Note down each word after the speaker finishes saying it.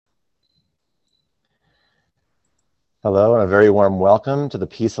Hello, and a very warm welcome to the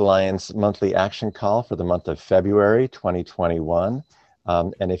Peace Alliance monthly action call for the month of February 2021.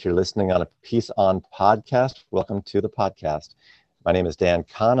 And if you're listening on a Peace On podcast, welcome to the podcast. My name is Dan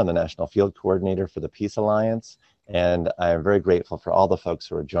Kahn. I'm the National Field Coordinator for the Peace Alliance, and I am very grateful for all the folks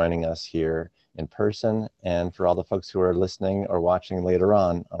who are joining us here in person and for all the folks who are listening or watching later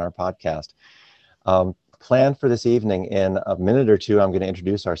on our podcast. Plan for this evening, in a minute or two, I'm going to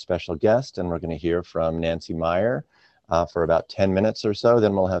introduce our special guest, and we're going to hear from Nancy Meier for about 10 minutes or so.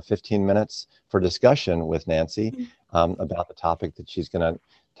 Then we'll have 15 minutes for discussion with Nancy about the topic that she's going to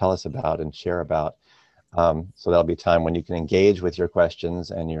tell us about and share about. So there'll be time when you can engage with your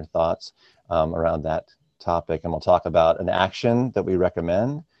questions and your thoughts around that topic. And we'll talk about an action that we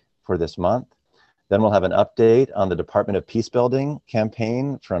recommend for this month. Then we'll have an update on the Department of Peacebuilding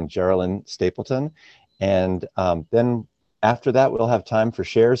campaign from Geraldine Stapleton. And then after that, we'll have time for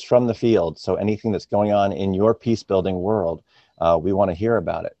shares from the field. So anything that's going on in your peace building world, we want to hear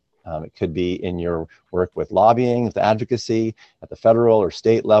about it. It could be in your work with lobbying, with advocacy at the federal or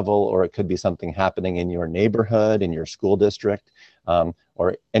state level, or it could be something happening in your neighborhood, in your school district,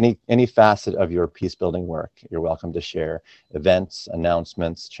 or any facet of your peace building work. You're welcome to share events,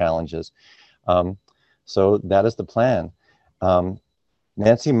 announcements, challenges. So that is the plan.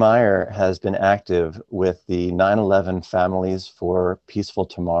 Nancy Meier has been active with the 9/11 Families for Peaceful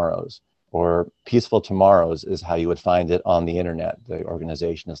Tomorrows, or Peaceful Tomorrows is how you would find it on the internet. The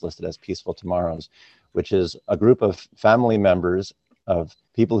organization is listed as Peaceful Tomorrows, which is a group of family members of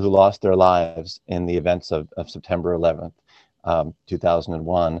people who lost their lives in the events of September 11th,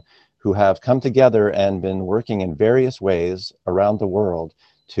 2001, who have come together and been working in various ways around the world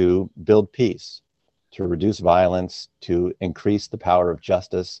to build peace, to reduce violence, to increase the power of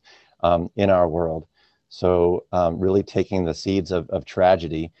justice in our world. So really taking the seeds of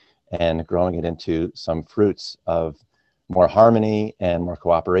tragedy and growing it into some fruits of more harmony and more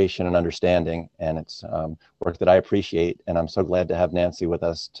cooperation and understanding. And it's work that I appreciate. And I'm so glad to have Nancy with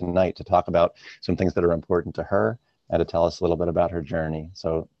us tonight to talk about some things that are important to her and to tell us a little bit about her journey.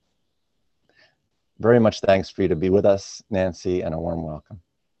 So very much thanks for you to be with us, Nancy, and a warm welcome.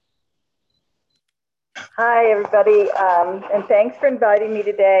 Hi, everybody, and thanks for inviting me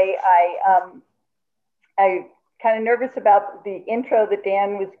today. I'm kind of nervous about the intro that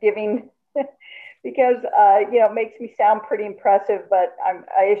Dan was giving because, it makes me sound pretty impressive, but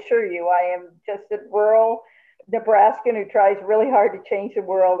I assure you, I am just a rural Nebraskan who tries really hard to change the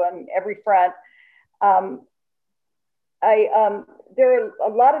world on every front. There are a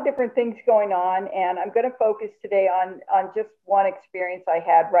lot of different things going on, and I'm going to focus today on just one experience I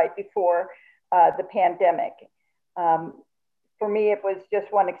had right before the pandemic. For me, it was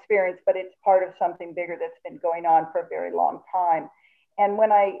just one experience, but it's part of something bigger that's been going on for a very long time. And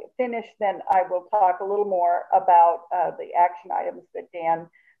when I finish, then I will talk a little more about the action items that Dan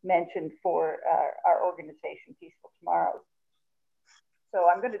mentioned for our organization, Peaceful Tomorrows. So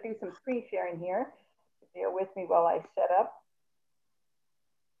I'm going to do some screen sharing here. Bear with me while I set up.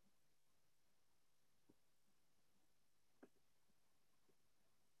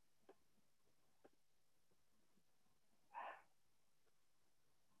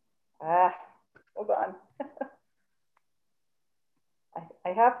 Hold on. I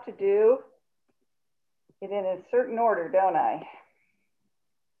have to do it in a certain order, don't I?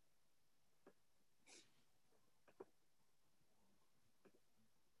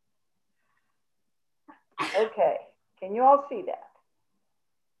 Okay, can you all see that?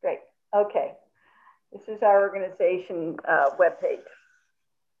 Great, okay. This is our organization webpage.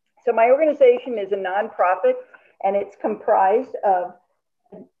 So my organization is a nonprofit, and it's comprised of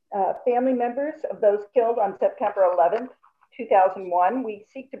family members of those killed on September 11th, 2001. We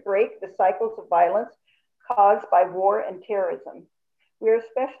seek to break the cycles of violence caused by war and terrorism. We are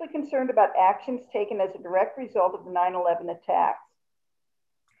especially concerned about actions taken as a direct result of the 9/11 attacks.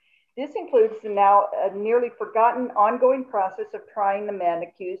 This includes the now nearly forgotten ongoing process of trying the men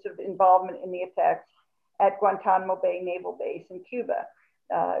accused of involvement in the attacks at Guantanamo Bay Naval Base in Cuba,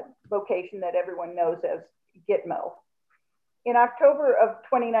 location that everyone knows as Gitmo. In October of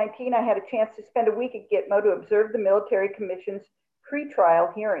 2019, I had a chance to spend a week at Gitmo to observe the Military Commission's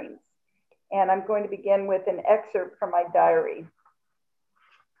pretrial hearings. And I'm going to begin with an excerpt from my diary.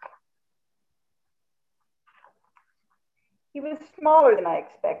 He was smaller than I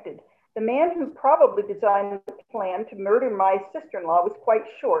expected. The man who probably designed the plan to murder my sister-in-law was quite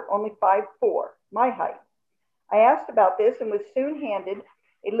short, only 5'4", my height. I asked about this and was soon handed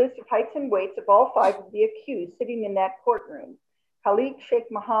a list of heights and weights of all 5 of the accused sitting in that courtroom. Khalid Sheikh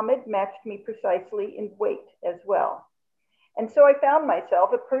Mohammed matched me precisely in weight as well. And so I found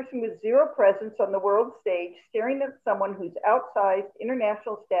myself a person with zero presence on the world stage, staring at someone whose outsized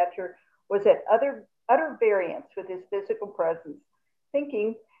international stature was at utter variance with his physical presence,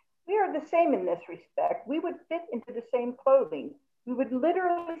 thinking, we are the same in this respect. We would fit into the same clothing. We would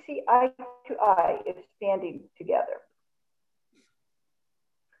literally see eye to eye if standing together.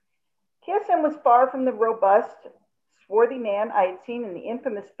 TSM was far from the robust, swarthy man I had seen in the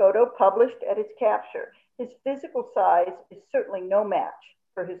infamous photo published at its capture. His physical size is certainly no match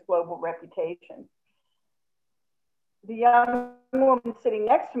for his global reputation. The young woman sitting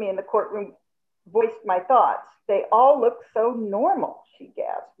next to me in the courtroom voiced my thoughts. They all look so normal, she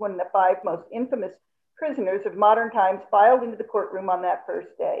gasped, when the 5 most infamous prisoners of modern times filed into the courtroom on that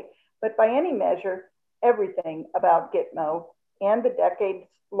first day. But by any measure, everything about Gitmo and the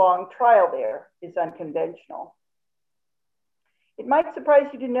decades-long trial there is unconventional. It might surprise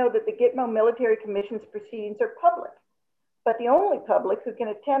you to know that the Gitmo Military Commission's proceedings are public, but the only public who can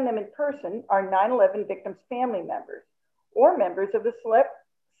attend them in person are 9/11 victims' family members or members of the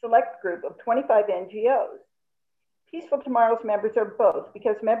select group of 25 NGOs. Peaceful Tomorrow's members are both,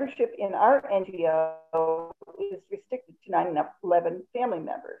 because membership in our NGO is restricted to 9/11 family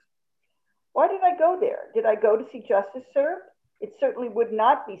members. Why did I go there? Did I go to see justice served? It certainly would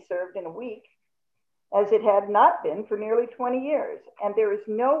not be served in a week, as it had not been for nearly 20 years, and there is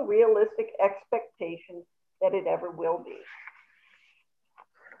no realistic expectation that it ever will be.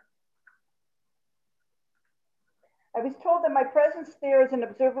 I was told that my presence there as an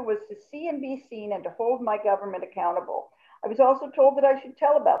observer was to see and be seen and to hold my government accountable. I was also told that I should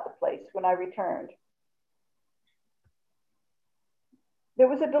tell about the place when I returned. There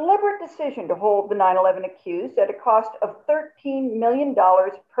was a deliberate decision to hold the 9/11 accused at a cost of $13 million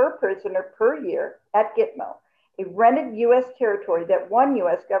per prisoner per year at Gitmo, a rented US territory that one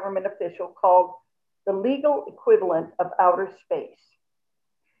US government official called the legal equivalent of outer space.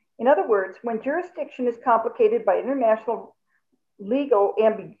 In other words, when jurisdiction is complicated by international legal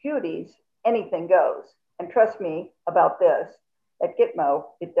ambiguities, anything goes. And trust me about this, at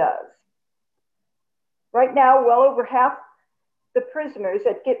Gitmo, it does. Right now, well over half the prisoners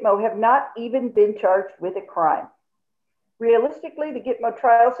at Gitmo have not even been charged with a crime. Realistically, the Gitmo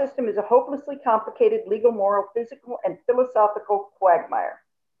trial system is a hopelessly complicated legal, moral, physical, and philosophical quagmire.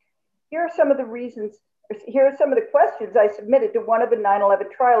 Here are some of the questions I submitted to one of the 9/11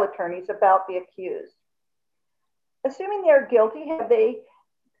 trial attorneys about the accused. Assuming they are guilty, have they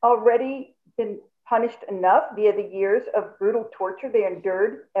already been punished enough via the years of brutal torture they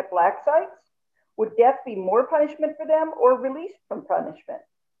endured at black sites? Would death be more punishment for them or release from punishment?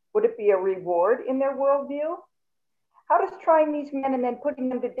 Would it be a reward in their worldview? How does trying these men and then putting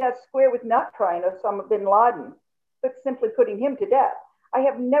them to death square with not trying Osama bin Laden, but simply putting him to death? I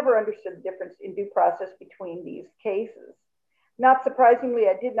have never understood the difference in due process between these cases. Not surprisingly,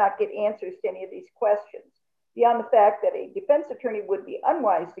 I did not get answers to any of these questions, beyond the fact that a defense attorney would be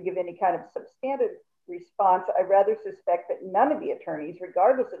unwise to give any kind of substantive response. I rather suspect that none of the attorneys,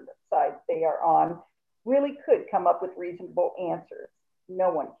 regardless of the side they are on, really could come up with reasonable answers. No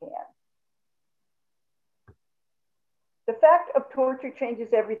one can. The fact of torture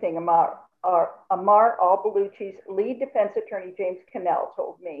changes everything, Amar al-Baluchi's lead defense attorney, James Cannell,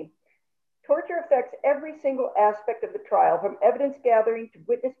 told me. Torture affects every single aspect of the trial, from evidence gathering to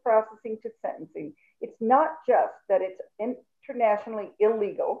witness processing to sentencing. It's not just that it's internationally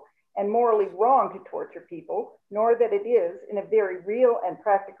illegal and morally wrong to torture people, nor that it is, in a very real and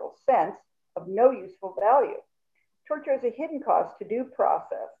practical sense, of no useful value. Torture has a hidden cost to due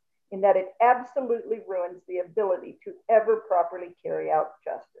process in that it absolutely ruins the ability to ever properly carry out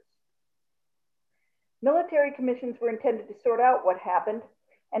justice. Military commissions were intended to sort out what happened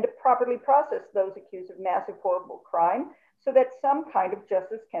and to properly process those accused of massive, horrible crime so that some kind of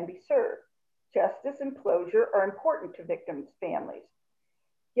justice can be served. Justice and closure are important to victims' families.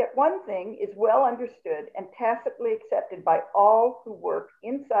 Yet one thing is well understood and tacitly accepted by all who work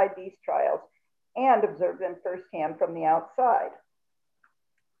inside these trials and observe them firsthand from the outside.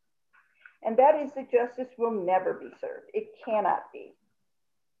 And that is that justice will never be served. It cannot be.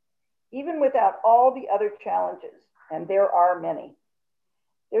 Even without all the other challenges, and there are many,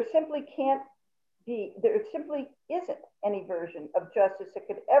 there simply isn't any version of justice that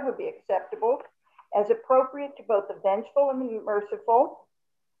could ever be acceptable as appropriate to both the vengeful and the merciful,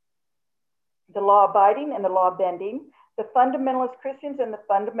 the law-abiding and the law-bending, the fundamentalist Christians and the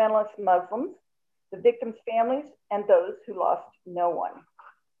fundamentalist Muslims, the victims' families, and those who lost no one.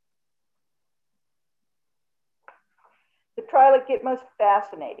 The trial at Gitmo is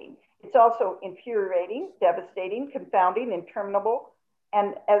fascinating. It's also infuriating, devastating, confounding, interminable,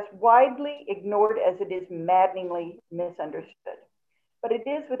 and as widely ignored as it is maddeningly misunderstood. But it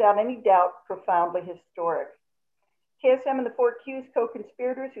is without any doubt profoundly historic. KSM and the 4 accused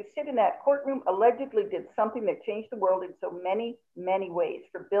co-conspirators who sit in that courtroom allegedly did something that changed the world in so many, many ways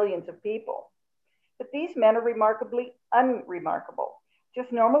for billions of people. But these men are remarkably unremarkable,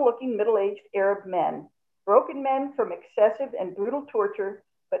 just normal-looking middle-aged Arab men, broken men from excessive and brutal torture,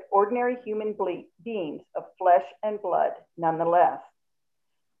 but ordinary human beings of flesh and blood nonetheless.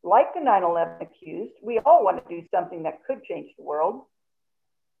 Like the 9/11 accused, we all want to do something that could change the world.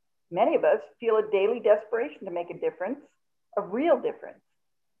 Many of us feel a daily desperation to make a difference, a real difference,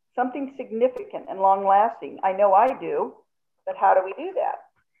 something significant and long-lasting. I know I do, but how do we do that?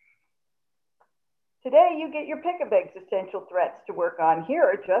 Today, you get your pick of existential threats to work on. Here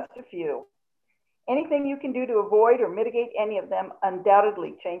are just a few. Anything you can do to avoid or mitigate any of them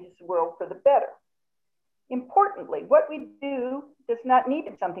undoubtedly changes the world for the better. Importantly, what we do does not need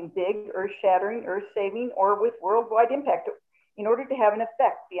to be something big, earth-shattering, earth-saving, or with worldwide impact in order to have an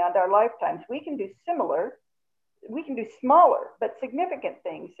effect beyond our lifetimes. We can do smaller but significant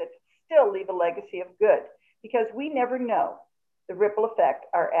things that still leave a legacy of good, because we never know the ripple effect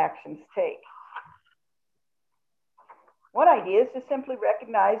our actions take. One idea is to simply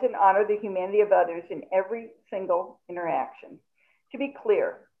recognize and honor the humanity of others in every single interaction. To be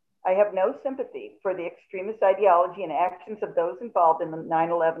clear, I have no sympathy for the extremist ideology and actions of those involved in the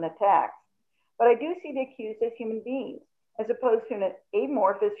 9/11 attacks, but I do see the accused as human beings, as opposed to an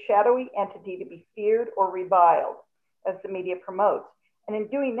amorphous, shadowy entity to be feared or reviled, as the media promotes. And in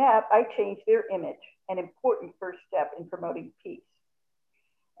doing that, I change their image, an important first step in promoting peace.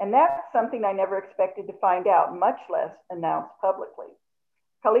 And that's something I never expected to find out, much less announce publicly.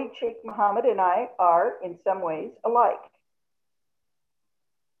 Khalid Sheikh Mohammed and I are, in some ways, alike.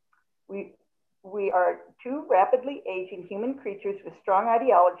 We are two rapidly aging human creatures with strong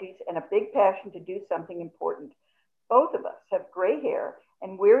ideologies and a big passion to do something important. Both of us have gray hair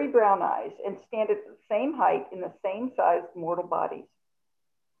and weary brown eyes and stand at the same height in the same sized mortal bodies.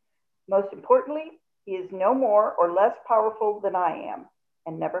 Most importantly, he is no more or less powerful than I am,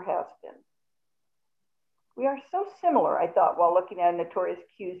 and never has been. We are so similar, I thought, while looking at a notorious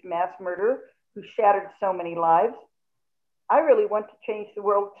accused mass murderer who shattered so many lives. I really want to change the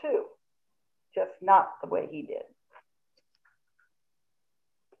world too, just not the way he did.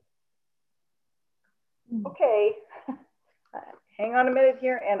 Okay, hang on a minute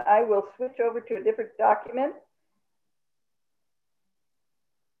here and I will switch over to a different document.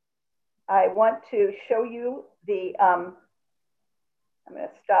 I want to show you the, I'm going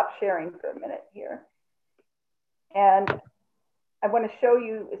to stop sharing for a minute here. And I want to show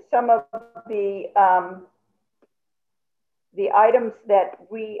you some of the items that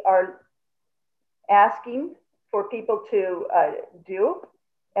we are asking for people to do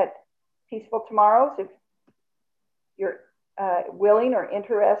at Peaceful Tomorrows, if you're willing or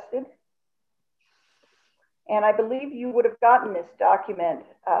interested. And I believe you would have gotten this document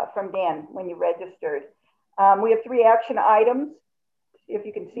from Dan when you registered. We have 3 action items, if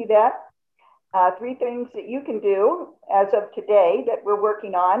you can see that. 3 things that you can do as of today that we're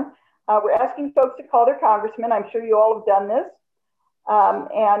working on. We're asking folks to call their congressman. I'm sure you all have done this.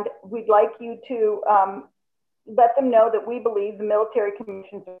 And we'd like you to let them know that we believe the military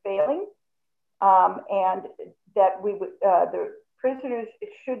commissions are failing and that the prisoners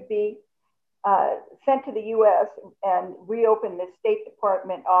should be sent to the U.S. and reopen the State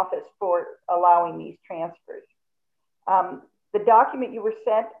Department office for allowing these transfers. The document you were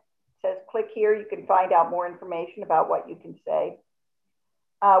sent says click here. You can find out more information about what you can say.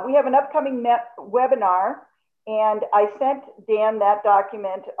 We have an upcoming webinar, and I sent Dan that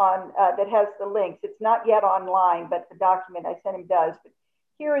document on that has the links. It's not yet online, but the document I sent him does. But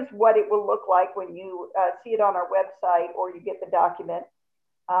here is what it will look like when you see it on our website or you get the document.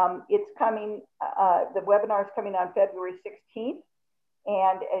 It's coming, the webinar is coming on February 16th.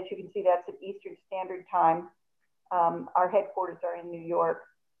 And as you can see, that's at Eastern Standard Time. Our headquarters are in New York.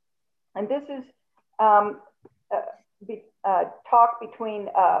 And this is talk between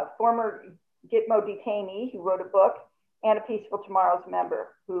a former Gitmo detainee who wrote a book and a Peaceful Tomorrows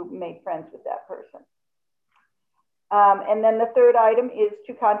member who made friends with that person. And then the third item is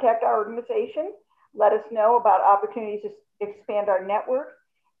to contact our organization. Let us know about opportunities to expand our network.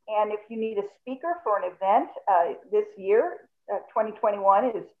 And if you need a speaker for an event this year, 2021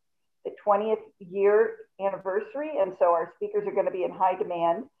 is the 20th year anniversary. And so our speakers are going to be in high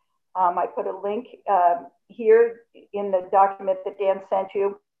demand. I put a link here in the document that Dan sent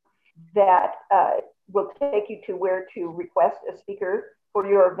you that will take you to where to request a speaker for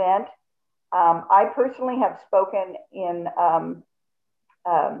your event. I personally have spoken in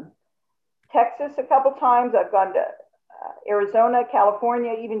Texas a couple times. I've gone to Arizona,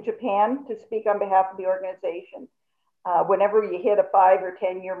 California, even Japan to speak on behalf of the organization. Whenever you hit a 5 or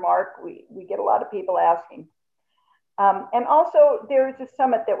 10 year mark, we get a lot of people asking. And also there's a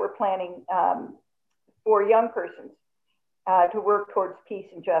summit that we're planning for young persons to work towards peace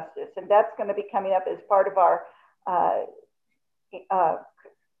and justice. And that's going to be coming up as part of our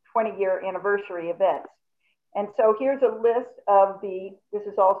 20-year anniversary events. And so here's a list of this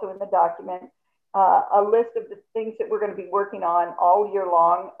is also in the document, a list of the things that we're going to be working on all year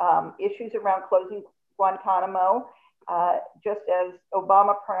long, issues around closing Guantanamo. Just as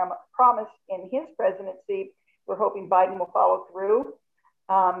Obama promised in his presidency, we're hoping Biden will follow through.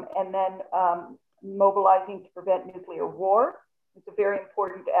 And then mobilizing to prevent nuclear war. It's a very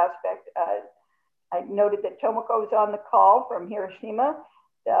important aspect. I noted that Tomoko is on the call from Hiroshima.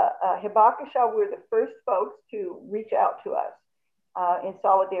 The Hibakusha were the first folks to reach out to us in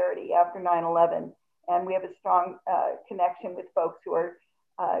solidarity after 9/11. And we have a strong connection with folks who are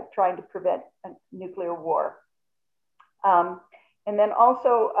trying to prevent a nuclear war. And then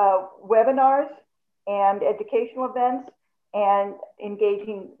also webinars and educational events and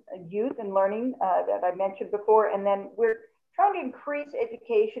engaging youth and learning that I mentioned before. And then we're trying to increase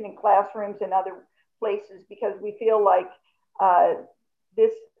education in classrooms and other places because we feel like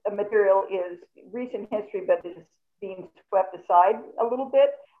this material is recent history, but is being swept aside a little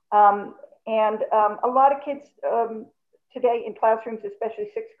bit. And a lot of kids today in classrooms,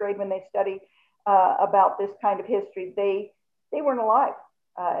 especially sixth grade, when they study about this kind of history, they weren't alive.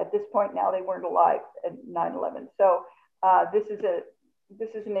 At this point now, they weren't alive at 9/11. So this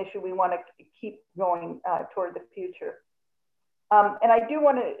is an issue we want to keep going toward the future. And I do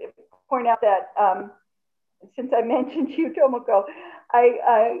want to point out that since I mentioned you, Tomoko,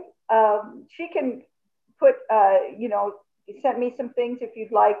 she can put, send me some things if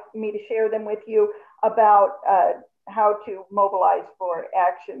you'd like me to share them with you about how to mobilize for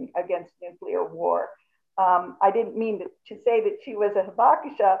action against nuclear war. I didn't mean to say that she was a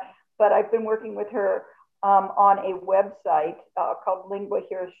Hibakusha, but I've been working with her on a website called Lingua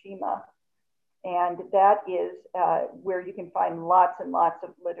Hiroshima. And that is where you can find lots and lots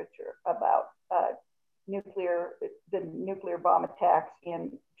of literature about the nuclear bomb attacks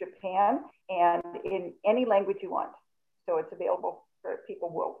in Japan and in any language you want. So it's available for people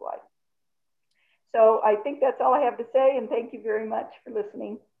worldwide. So I think that's all I have to say, and thank you very much for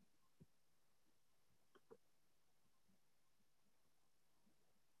listening.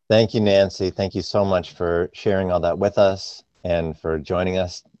 Thank you, Nancy. Thank you so much for sharing all that with us and for joining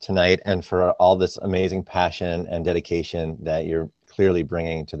us tonight and for all this amazing passion and dedication that you're clearly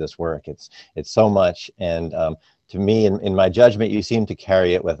bringing to this work. It's so much. And to me, in my judgment, you seem to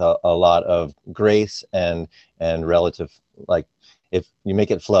carry it with a lot of grace and relative, like, if you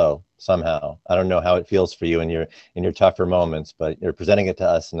make it flow somehow. I don't know how it feels for you in your tougher moments, but you're presenting it to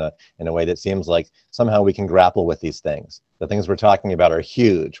us in a way that seems like somehow we can grapple with these things. The things we're talking about are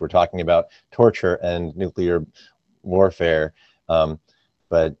huge. We're talking about torture and nuclear warfare,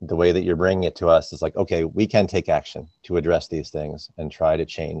 but the way that you're bringing it to us is like, okay, we can take action to address these things and try to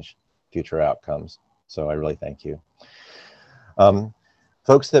change future outcomes. So I really thank you.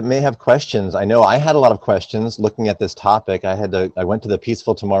 Folks that may have questions, I know I had a lot of questions looking at this topic. I went to the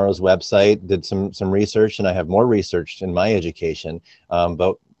Peaceful Tomorrow's website, did some research, and I have more research in my education.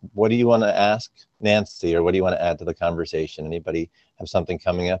 But what do you want to ask Nancy, or what do you want to add to the conversation? Anybody have something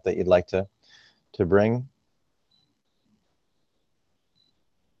coming up that you'd like to bring?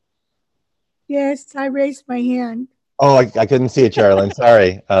 Yes, I raised my hand. Oh, I couldn't see it, Charlene.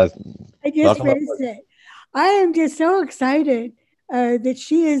 Sorry. I just raised it. I am just so excited that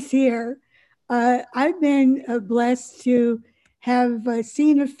she is here. I've been blessed to have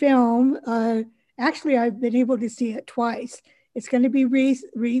seen a film. Actually, I've been able to see it twice. It's going to be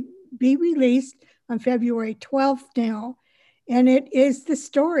released on February 12th now. And it is the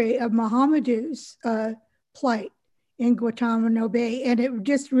story of Mohamedou's plight in Guantanamo Bay. And it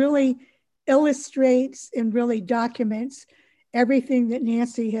just really illustrates and really documents everything that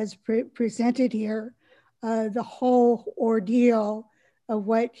Nancy has presented here, the whole ordeal of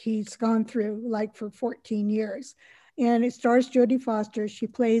what he's gone through, like for 14 years. And it stars Jodie Foster. She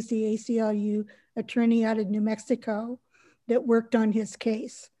plays the ACLU attorney out of New Mexico that worked on his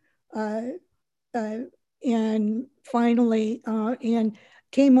case. And finally, and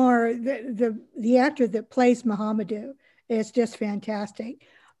Tamar, the actor that plays Mohamedou, is just fantastic,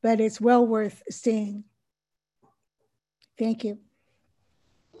 but it's well worth seeing. Thank you.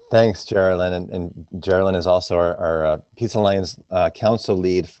 Thanks, Geraldine. And Geraldine is also our Peace Alliance Council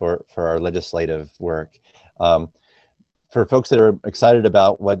lead for our legislative work. for folks that are excited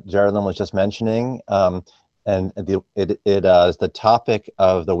about what Geraldine was just mentioning, and it is the topic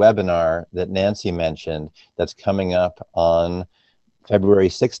of the webinar that Nancy mentioned that's coming up on February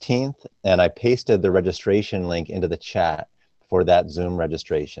 16th, and I pasted the registration link into the chat for that Zoom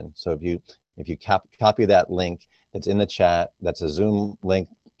registration. So if you copy that link that's in the chat, that's a Zoom link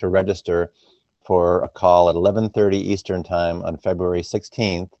to register for a call at 11:30 Eastern time on February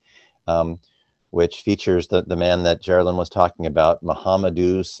 16th, which features the man that Geraldine was talking about,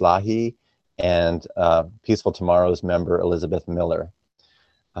 Mohamedou Slahi, and Peaceful Tomorrow's member, Elizabeth Miller.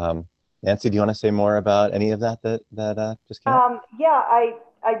 Nancy, do you want to say more about any of that just came up? Yeah,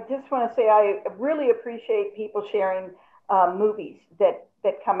 I just want to say I really appreciate people sharing movies that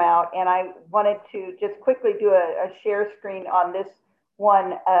come out, and I wanted to just quickly do a share screen on this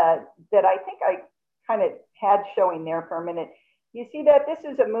one that I think I kind of had showing there for a minute. You see that this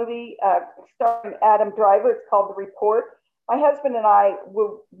is a movie starring Adam Driver. It's called The Report. My husband and I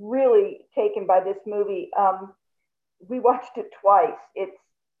were really taken by this movie. We watched it twice.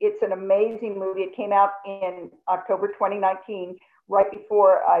 It's an amazing movie. It came out in October 2019, right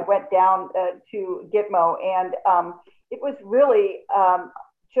before I went down to Gitmo. And it was really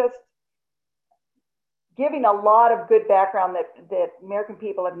just giving a lot of good background that American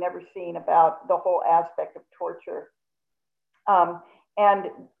people have never seen about the whole aspect of torture.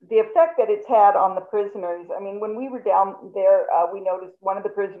 And the effect that it's had on the prisoners. I mean, when we were down there, we noticed one of the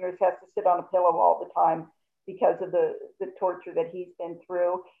prisoners has to sit on a pillow all the time because of the torture that he's been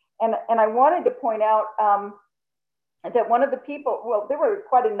through. And I wanted to point out that one of the people, well, there were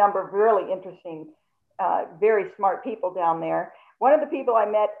quite a number of really interesting, very smart people down there. One of the people I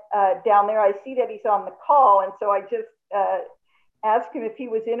met down there, I see that he's on the call. And so I just asked him if he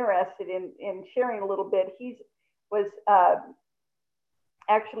was interested in sharing a little bit. He was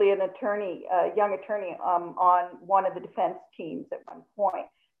actually an attorney, a young attorney on one of the defense teams at one point.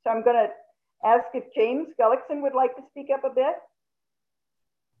 So I'm going to ask if James Gullickson would like to speak up a bit.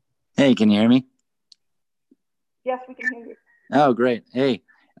 Hey, can you hear me? Yes, we can hear you. Oh, great. Hey,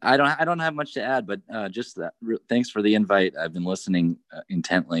 I don't have much to add, but just thanks for the invite. I've been listening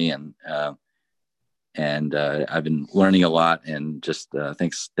intently, and I've been learning a lot. And just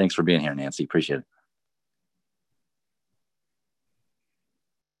thanks for being here, Nancy. Appreciate it.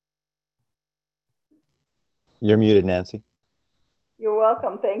 You're muted, Nancy. You're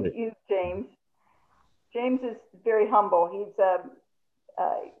welcome. Thank you, James. James is very humble. He's,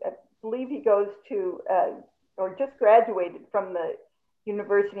 I believe he goes to, or just graduated from the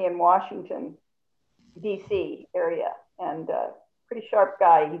University in Washington, D.C. area, and pretty sharp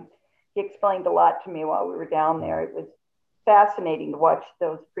guy. He explained a lot to me while we were down there. It was fascinating to watch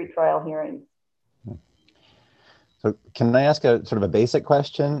those pretrial hearings. So can I ask a sort of a basic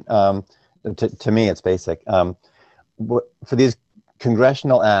question? To me, it's basic. For these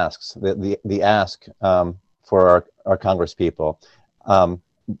congressional asks, the ask for our Congress people,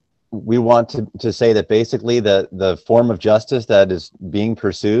 we want to say that basically the form of justice that is being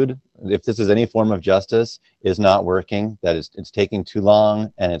pursued, if this is any form of justice, is not working, that it's taking too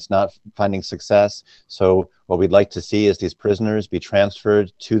long and it's not finding success. So what we'd like to see is these prisoners be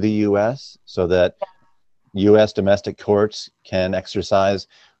transferred to the U.S. so that U.S. domestic courts can exercise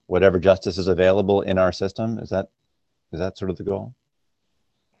whatever justice is available in our system. Is that sort of the goal?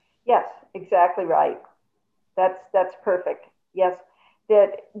 Yes, exactly right. That's perfect. Yes,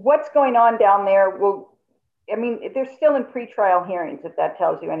 that what's going on down there will, I mean, they're still in pretrial hearings, if that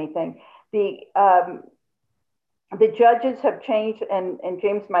tells you anything. The judges have changed, and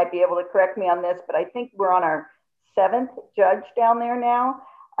James might be able to correct me on this, but I think we're on our 7th judge down there now.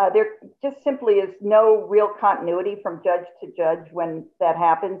 There just simply is no real continuity from judge to judge when that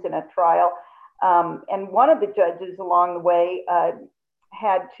happens in a trial. And one of the judges along the way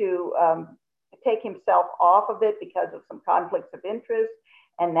had to take himself off of it because of some conflicts of interest,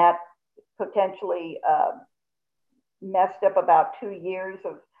 and that potentially messed up about 2 years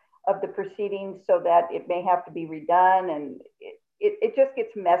of the proceedings, so that it may have to be redone, and it just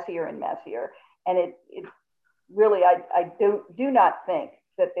gets messier and messier. And it really, I do not think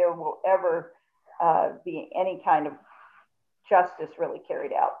that there will ever be any kind of justice really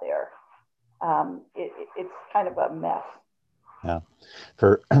carried out there. It's kind of a mess. Yeah,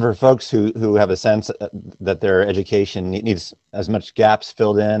 for folks who have a sense that their education needs as much gaps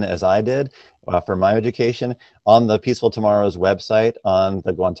filled in as I did for my education, on the Peaceful Tomorrow's website, on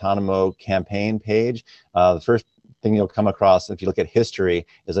the Guantanamo campaign page, the first thing you'll come across if you look at history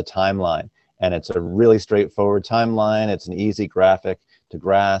is a timeline. And it's a really straightforward timeline. It's an easy graphic to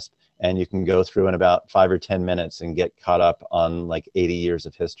grasp. and you can go through in about 5 or 10 minutes and get caught up on like 80 years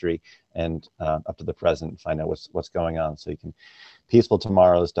of history and up to the present, and find out what's going on. So you can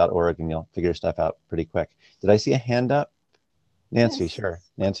peacefultomorrows.org, and you'll figure stuff out pretty quick. Did I see a hand up? Nancy, Yes. sure.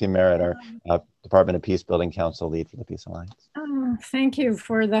 Nancy Merritt, our Department of Peace Building Council lead for the Peace Alliance. Thank you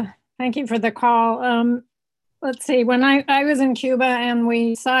for the call. Let's see, when I was in Cuba and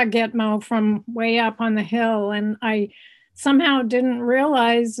we saw Gitmo from way up on the hill, and I somehow didn't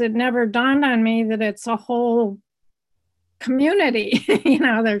realize, it never dawned on me that it's a whole community. You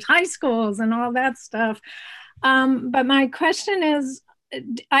know, there's high schools and all that stuff. But my question is,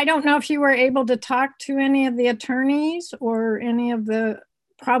 I don't know if you were able to talk to any of the attorneys or any of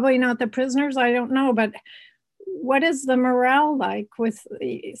probably not the prisoners, I don't know, but what is the morale like with,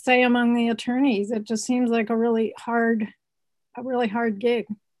 say, among the attorneys? It just seems like a really hard gig.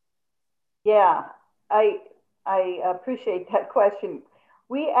 Yeah, I appreciate that question.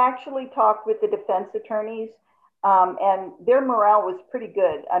 We actually talked with the defense attorneys, and their morale was pretty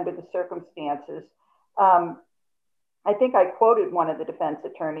good under the circumstances. I think I quoted one of the defense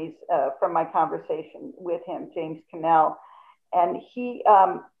attorneys from my conversation with him, James Cannell, and he,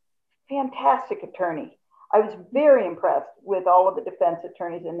 fantastic attorney. I was very impressed with all of the defense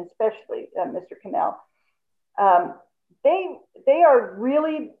attorneys, and especially Mr. Cannell. They are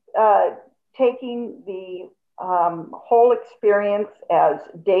really taking the whole experience as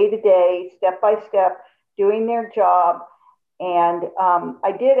day-to-day, step-by-step, doing their job. And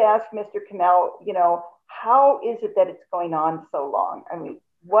I did ask Mr. Cannell, you know, how is it that it's going on so long? I mean,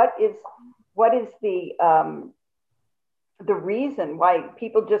 what is the reason why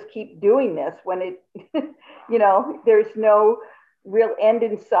people just keep doing this when it, you know, there's no real end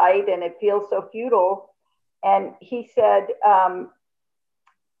in sight and it feels so futile? And he said,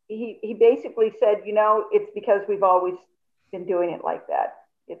 he basically said, you know, it's because we've always been doing it like that.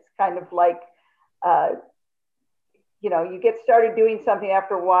 It's kind of like, you know, you get started doing something,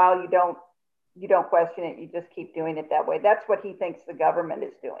 after a while, you don't question it. You just keep doing it that way. That's what he thinks the government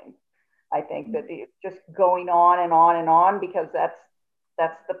is doing. I think that it's just going on and on and on because that's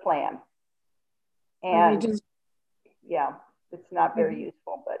the plan. And yeah, it's not very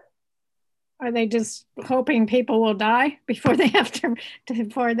useful, but. Are they just hoping people will die before they have to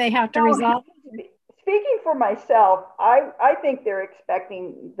resolve? Speaking for myself, I think they're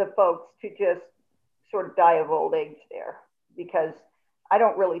expecting the folks to just sort of die of old age there, because I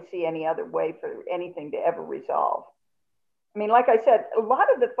don't really see any other way for anything to ever resolve. I mean, like I said, a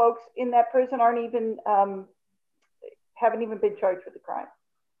lot of the folks in that prison haven't even been charged with the crime.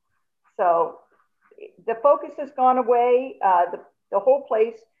 So the focus has gone away. The whole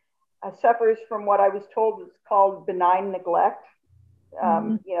place suffers from what I was told is called benign neglect.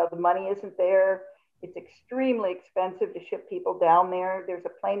 You know, the money isn't there. It's extremely expensive to ship people down there. There's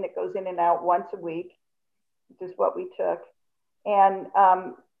a plane that goes in and out once a week, which is what we took. And,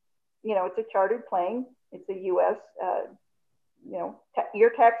 you know, it's a chartered plane. It's a U.S., you know, your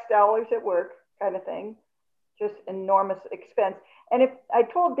tax dollars at work kind of thing, just enormous expense. And if I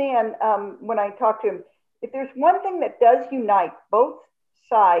told Dan when I talked to him, if there's one thing that does unite both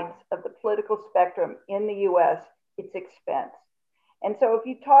sides of the political spectrum in the U.S., it's expense. And so if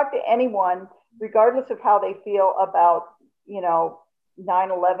you talk to anyone, regardless of how they feel about, you know,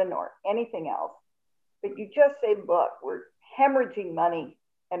 9/11 or anything else, but you just say, look, we're hemorrhaging money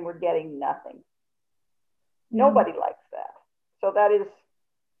and we're getting nothing. Nobody likes that. So that is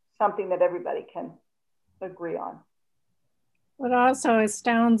something that everybody can agree on. What also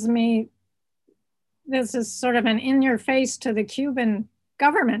astounds me, this is sort of an in your face to the Cuban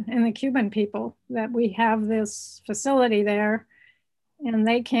government and the Cuban people, that we have this facility there and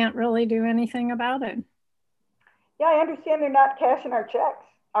they can't really do anything about it. Yeah, I understand they're not cashing our checks.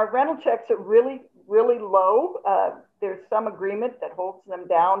 Our rental checks are really, really low. There's some agreement that holds them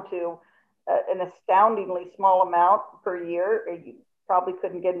down to an astoundingly small amount per year. You probably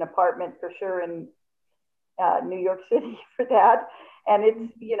couldn't get an apartment for sure in New York City for that. And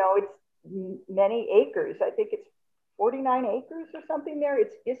it's, you know, it's many acres. I think it's 49 acres or something there.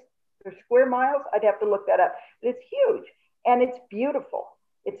 It's for square miles. I'd have to look that up. But it's huge and it's beautiful.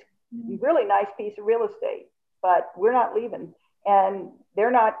 It's a really nice piece of real estate, but we're not leaving. And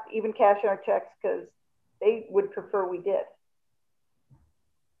they're not even cashing our checks because they would prefer we did.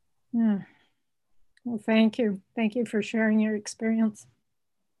 Yeah. Well, thank you. Thank you for sharing your experience.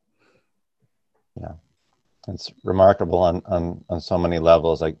 Yeah, it's remarkable on so many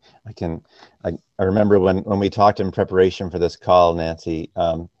levels. I remember when we talked in preparation for this call, Nancy,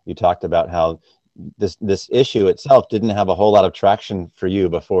 you talked about how this issue itself didn't have a whole lot of traction for you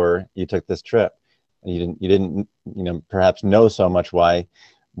before you took this trip. You didn't you know, perhaps know so much why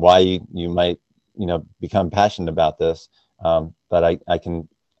why you might, become passionate about this. But I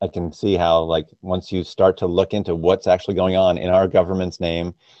can see how, like, once you start to look into what's actually going on in our government's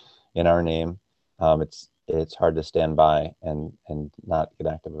name, in our name, it's hard to stand by and not get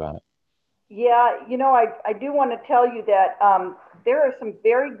active about it. Yeah, I do want to tell you that there are some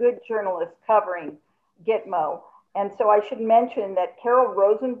very good journalists covering Gitmo. And so I should mention that Carol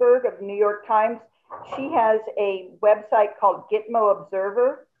Rosenberg of the New York Times, she has a website called Gitmo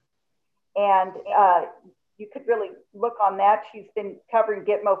Observer. And you could really look on that. She's been covering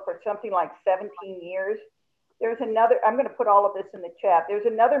Gitmo for something like 17 years. There's another, I'm going to put all of this in the chat. There's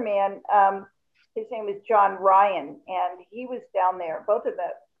another man, his name is John Ryan, and he was down there. Both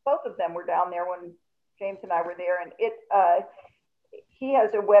of them were down there when James and I were there. And he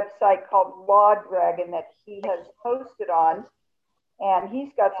has a website called Law Dragon that he has posted on, and he's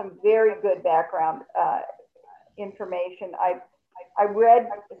got some very good background information. I read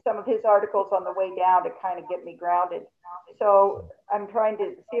some of his articles on the way down to kind of get me grounded. So I'm trying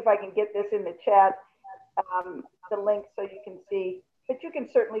to see if I can get this in the chat, the link, so you can see. But you can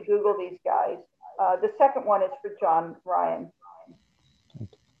certainly Google these guys. The second one is for John Ryan.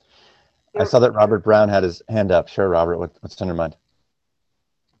 I saw that Robert Brown had his hand up. Sure, Robert, what's on your mind?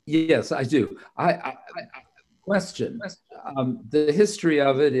 Yes, I do. I question. The history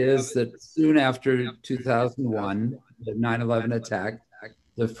of it is that soon after 2001, the 9/11 attack,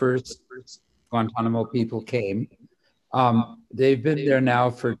 the first Guantanamo people came. They've been there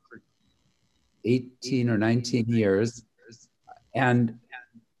now for 18 or 19 years. And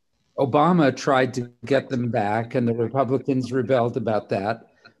Obama tried to get them back, and the Republicans rebelled about that.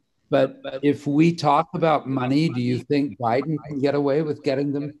 But if we talk about money, do you think Biden can get away with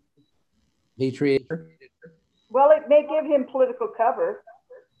getting them repatriated? Well, it may give him political cover.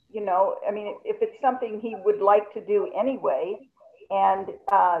 I mean, if it's something he would like to do anyway, and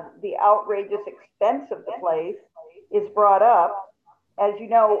the outrageous expense of the place is brought up, as you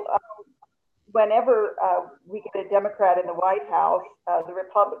know, whenever we get a Democrat in the White House, the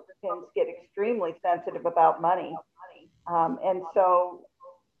Republicans get extremely sensitive about money. And so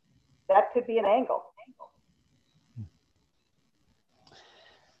that could be an angle.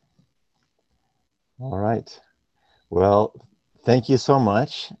 All right. Well, thank you so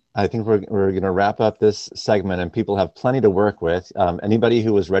much. I think we're going to wrap up this segment, and people have plenty to work with. Anybody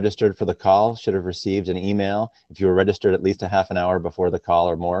who was registered for the call should have received an email. If you were registered at least a half an hour before the call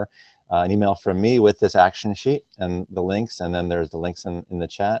or more, an email from me with this action sheet and the links, and then there's the links in the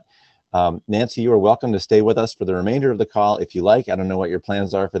chat. Nancy, you are welcome to stay with us for the remainder of the call if you like. I don't know what your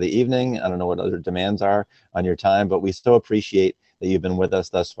plans are for the evening. I don't know what other demands are on your time, but we so appreciate that you've been with us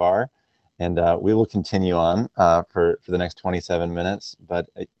thus far. And we will continue on for the next 27 minutes. But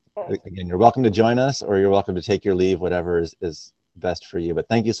again, you're welcome to join us, or you're welcome to take your leave, whatever is best for you. But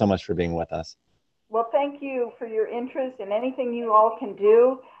thank you so much for being with us. Well, thank you for your interest in anything you all can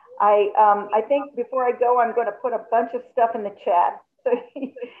do. I think before I go, I'm going to put a bunch of stuff in the chat so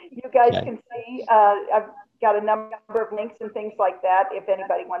you guys can see. I've got a number of links and things like that if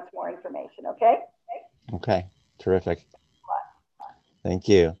anybody wants more information, okay? Okay, terrific. Thank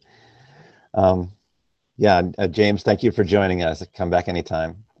you. James, thank you for joining us. Come back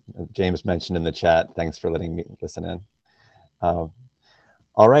anytime. James mentioned in the chat, thanks for letting me listen in.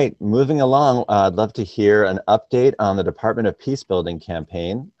 All right, moving along, I'd love to hear an update on the Department of Peace Building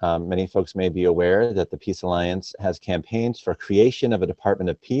campaign. Many folks may be aware that the Peace Alliance has campaigns for creation of a Department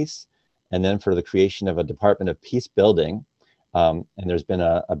of Peace, and then for the creation of a Department of Peace Building. And there's been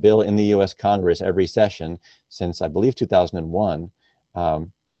a bill in the US Congress every session since, I believe, 2001.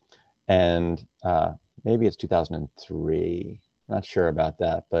 Maybe it's 2003. Not sure about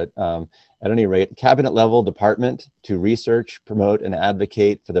that, but at any rate, cabinet level department to research, promote, and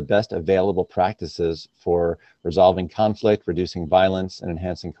advocate for the best available practices for resolving conflict, reducing violence, and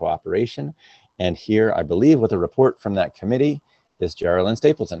enhancing cooperation. And here, I believe, with a report from that committee is Geraldine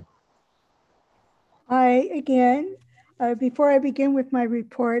Stapleton. Hi again. Before I begin with my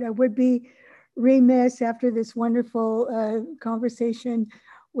report, I would be remiss after this wonderful conversation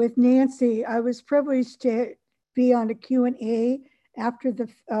with Nancy. I was privileged to be on a Q&A after the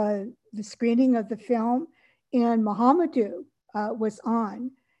screening of the film, and Mohamedou was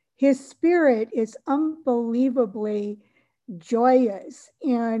on. His spirit is unbelievably joyous,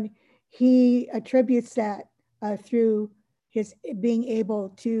 and he attributes that through his being able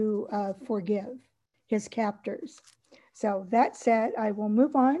to forgive his captors. So that said, I will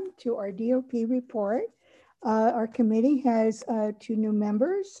move on to our DOP report. Our committee has 2 new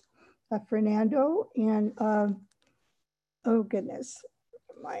members, Fernando and, oh goodness,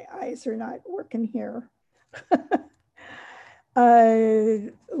 my eyes are not working here.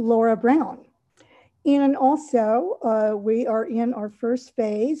 Laura Brown. And also, we are in our first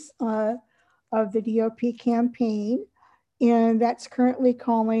phase of the DOP campaign, and that's currently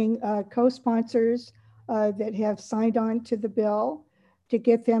calling co-sponsors that have signed on to the bill to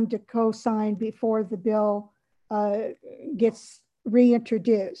get them to co-sign before the bill gets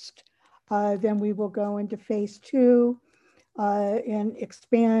reintroduced. Then we will go into phase 2 and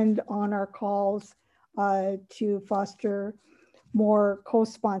expand on our calls to foster more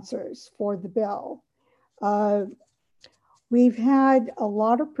co-sponsors for the bill. We've had a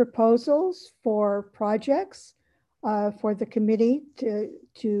lot of proposals for projects for the committee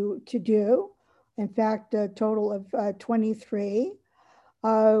to do. In fact, a total of 23.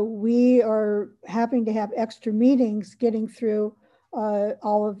 We are having to have extra meetings getting through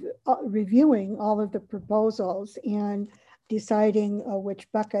reviewing all of the proposals and deciding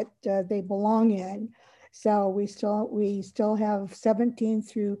which bucket they belong in. So we still have 17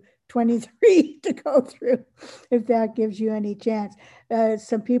 through 23 to go through, if that gives you any chance.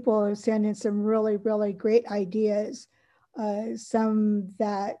 Some people have sent in some really, really great ideas. Some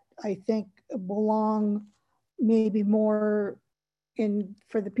that I think belong maybe more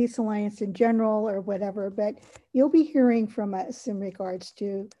for the Peace Alliance in general or whatever, but you'll be hearing from us in regards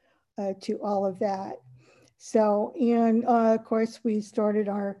to all of that. So, and of course,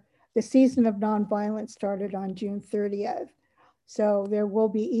 the season of nonviolence started on June 30th. So there will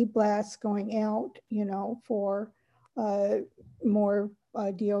be e-blasts going out, for more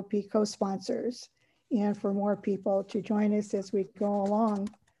DOP co-sponsors and for more people to join us as we go along.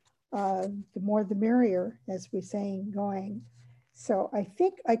 The more the merrier, as we say, going. So I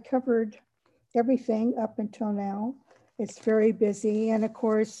think I covered everything up until now. It's very busy. And of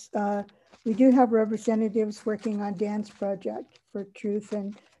course, we do have representatives working on Dan's project for Truth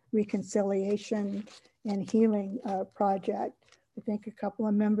and Reconciliation and Healing project. I think a couple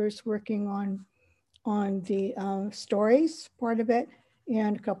of members working on the stories part of it,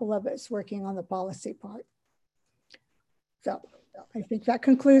 and a couple of us working on the policy part. So I think that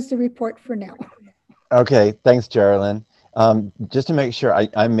concludes the report for now. Okay, thanks, Geraldine. Just to make sure,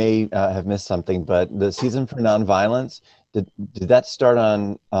 I may have missed something, but the season for nonviolence, did that start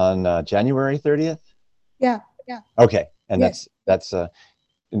on January 30th? Yeah. Okay, and yes. that's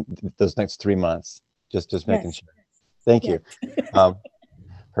those next 3 months. Just making yes. sure. Thank you.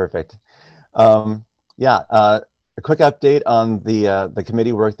 Perfect. A quick update on the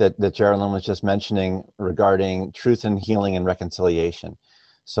committee work that Geraldine was just mentioning regarding Truth and Healing and Reconciliation.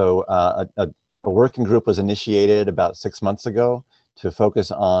 So a working group was initiated about 6 months ago to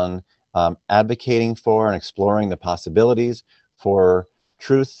focus on advocating for and exploring the possibilities for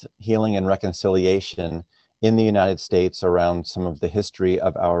truth, healing, and reconciliation in the United States around some of the history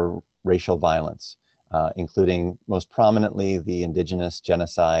of our racial violence, including most prominently the indigenous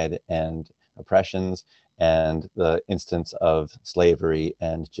genocide and oppressions and the instance of slavery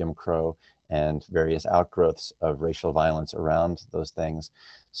and Jim Crow and various outgrowths of racial violence around those things.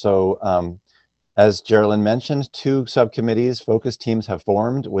 So as Geraldine mentioned, 2 subcommittees, focus teams have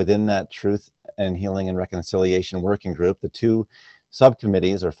formed within that Truth and Healing and Reconciliation working group. The 2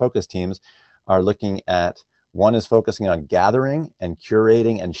 subcommittees or focus teams are looking at, one is focusing on gathering and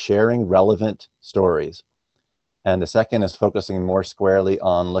curating and sharing relevant stories. And the second is focusing more squarely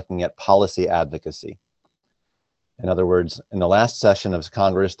on looking at policy advocacy. In other words, in the last session of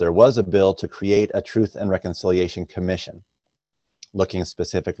Congress, there was a bill to create a Truth and Reconciliation Commission, looking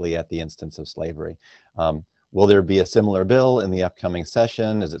specifically at the instance of slavery. Will there be a similar bill in the upcoming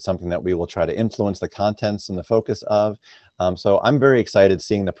session? Is it something that we will try to influence the contents and the focus of? So I'm very excited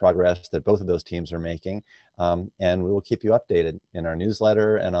seeing the progress that both of those teams are making. And we will keep you updated in our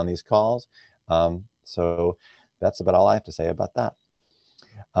newsletter and on these calls. So that's about all I have to say about that.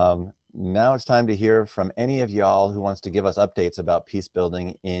 Now it's time to hear from any of y'all who wants to give us updates about peace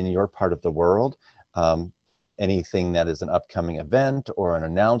building in your part of the world. Anything that is an upcoming event or an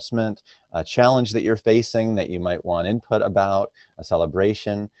announcement, a challenge that you're facing that you might want input about, a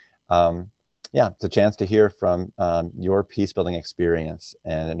celebration. It's a chance to hear from your peace building experience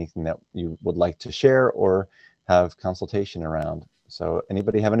and anything that you would like to share or have consultation around. So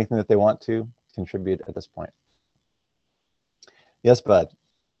anybody have anything that they want to contribute at this point? Yes, Bud.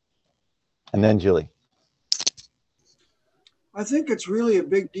 And then Julie. I think it's really a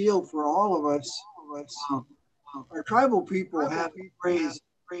big deal for all of us. Our tribal people have praise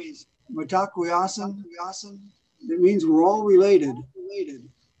Mitakuye Oyasin. It means we're all related.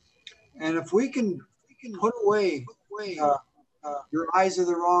 And if we can put away your eyes are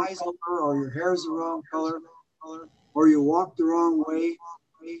the wrong color, or your hair is the wrong color, or you walk the wrong way,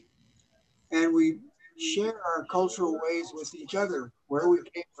 and we share our cultural ways with each other, where we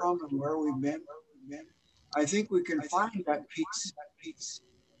came from and where we've been, I think we can find that peace.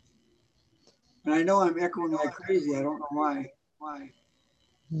 And I know I'm echoing like crazy. I don't know why.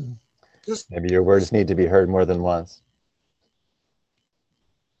 Just Maybe your words need to be heard more than once.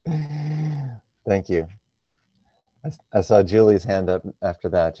 Thank you. I saw Julie's hand up after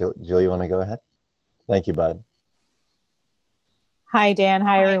that. Julie, you want to go ahead? Thank you, bud. Hi, Dan.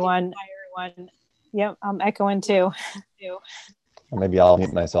 Hi, everyone. Yep, I'm echoing too. Or maybe I'll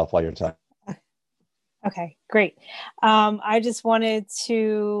mute myself while you're talking. Okay, great. I just wanted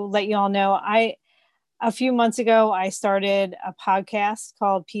to let you all know, a few months ago, I started a podcast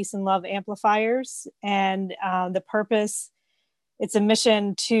called Peace and Love Amplifiers. And the purpose, it's a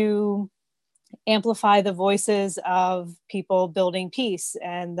mission to amplify the voices of people building peace.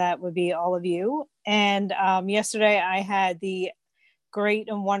 And that would be all of you. And yesterday I had the great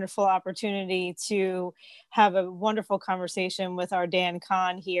and wonderful opportunity to have a wonderful conversation with our Dan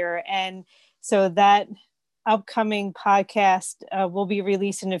Kahn here. And so that upcoming podcast will be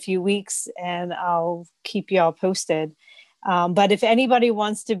released in a few weeks, and I'll keep you all posted. But if anybody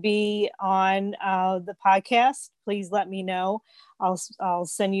wants to be on the podcast, please let me know. I'll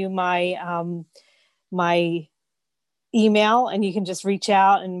send you my my email, and you can just reach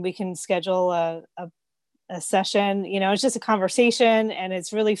out and we can schedule a session. You know, it's just a conversation, and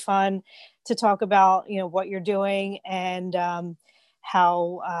it's really fun to talk about, you know, what you're doing and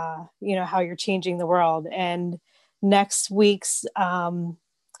how you're changing the world. And next week's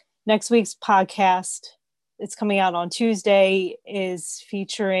podcast, it's coming out on Tuesday, is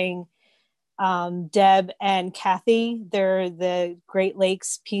featuring Deb and Kathy. They're the Great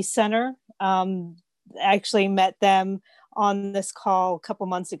Lakes Peace Center. I actually met them on this call a couple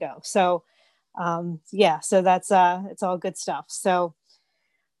months ago. So so that's it's all good stuff. So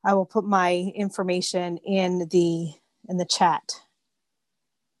I will put my information in the chat.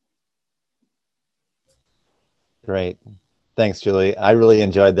 Great. Thanks, Julie. I really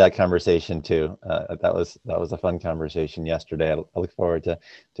enjoyed that conversation too. That was a fun conversation yesterday. I look forward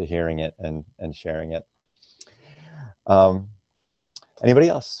to hearing it and sharing it. Anybody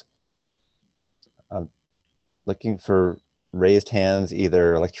else? I'm looking for raised hands,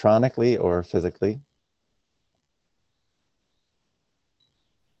 either electronically or physically.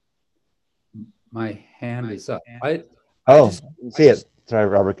 My hand is up. See it. Sorry,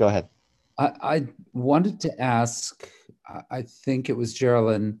 Robert, go ahead. I wanted to ask, I think it was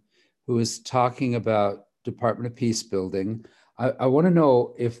Geraldine who was talking about Department of Peace building. I want to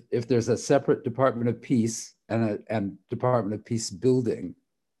know if there's a separate Department of Peace and Department of Peace building.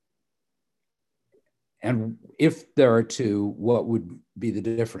 And if there are two, what would be the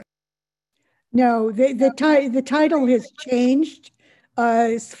difference? No, the title has changed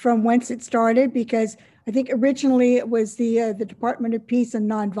from whence it started, because I think originally it was the Department of Peace and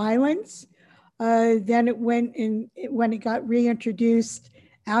Nonviolence. Then it went in, when it got reintroduced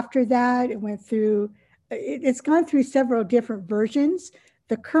after that, it went through, it's gone through several different versions.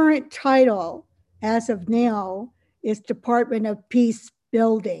 The current title as of now is Department of Peace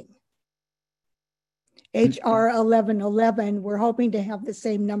Building. HR 1111, we're hoping to have the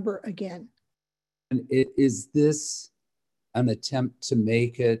same number again. And is this an attempt to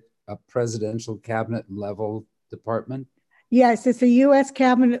make it a presidential cabinet level department? Yes, it's a U.S.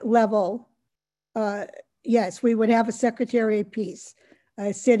 cabinet level. Yes, we would have a Secretary of Peace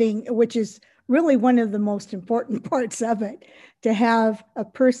sitting, which is really one of the most important parts of it, to have a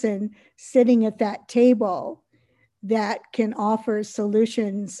person sitting at that table that can offer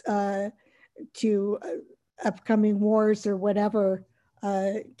solutions to upcoming wars or whatever,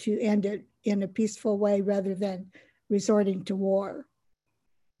 to end it in a peaceful way rather than resorting to war.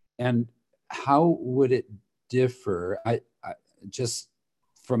 And how would it differ? I just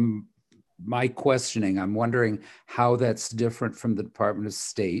from my questioning, I'm wondering how that's different from the Department of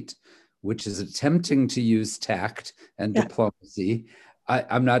State, which is attempting to use tact and diplomacy.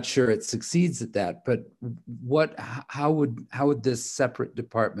 I'm not sure it succeeds at that, but how would this separate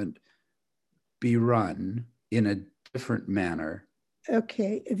department be run in a different manner?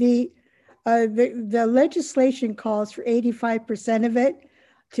 Okay, the legislation calls for 85% of it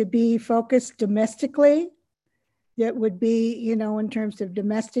to be focused domestically. That would be, you know, in terms of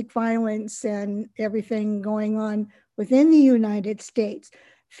domestic violence and everything going on within the United States.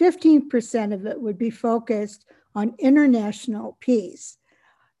 15% of it would be focused on international peace.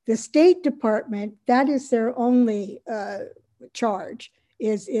 The State Department, that is their only charge,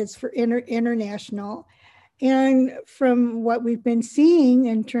 is for international. And from what we've been seeing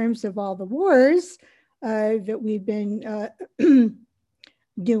in terms of all the wars that we've been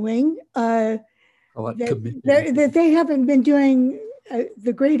doing, that they haven't been doing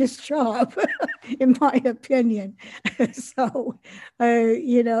the greatest job, in my opinion. So,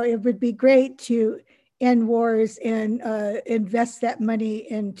 it would be great to end wars and invest that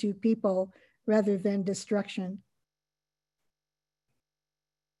money into people rather than destruction.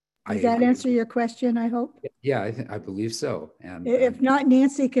 Does that answer your question, I hope? Yeah, I believe so. And if not,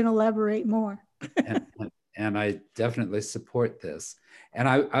 Nancy can elaborate more. and I definitely support this. And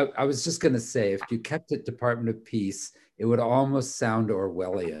I was just going to say, if you kept it Department of Peace, it would almost sound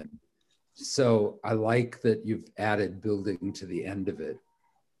Orwellian. So I like that you've added building to the end of it,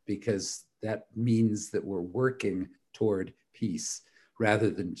 because that means that we're working toward peace rather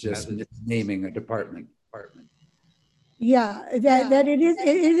than just naming a department. Yeah, that it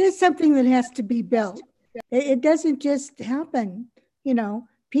is something that has to be built. It doesn't just happen.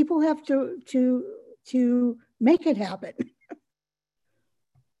 People have to make it happen.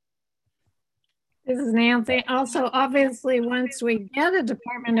 This is Nancy. Also, obviously, once we get a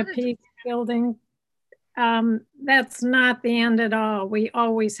Department of Peace building, that's not the end at all. We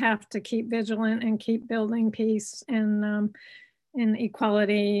always have to keep vigilant and keep building peace and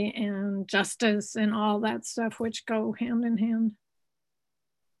equality and justice and all that stuff, which go hand in hand.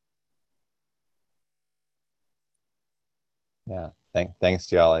 Yeah, thanks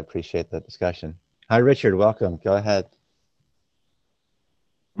to y'all. I appreciate the discussion. Hi, Richard, welcome. Go ahead.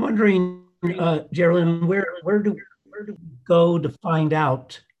 I'm wondering, Geraldine, where do we go to find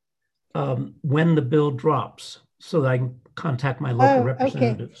out when the bill drops so that I can contact my local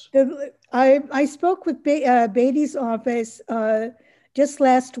representatives? Okay. I spoke with Beatty's office just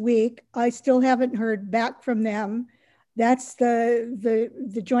last week. I still haven't heard back from them. That's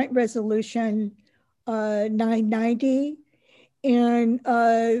the joint resolution 990. And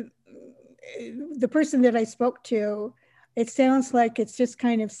the person that I spoke to, it sounds like it's just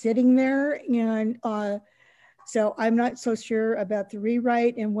kind of sitting there. And so I'm not so sure about the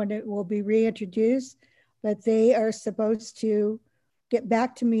rewrite and when it will be reintroduced, but they are supposed to get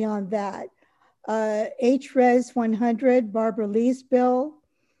back to me on that. HRES 100, Barbara Lee's bill,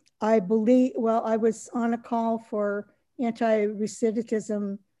 I believe, well, I was on a call for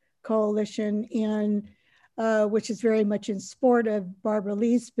Anti-Recidivism Coalition, and which is very much in support of Barbara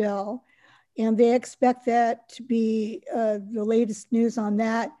Lee's bill. And they expect that to be, the latest news on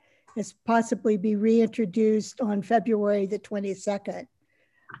that is possibly be reintroduced on February the 22nd.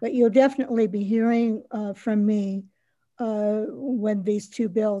 But you'll definitely be hearing from me when these two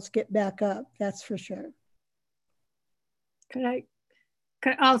bills get back up, that's for sure. Could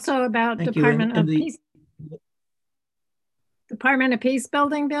also about Department of Peace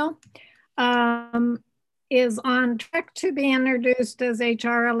building bill is on track to be introduced as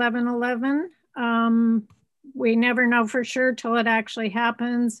HR 1111. We never know for sure till it actually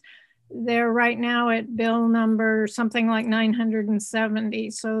happens. They're right now at bill number something like 970,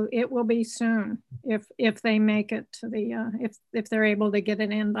 so it will be soon if they make it to the if they're able to get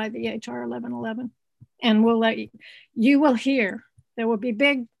it in by the HR 1111, and we'll let you will hear. There will be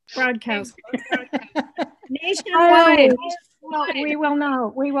big broadcasts nationwide. We will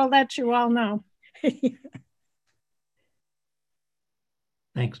know. We will let you all know.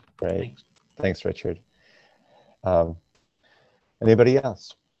 Thanks. Great. Thanks, Richard. Anybody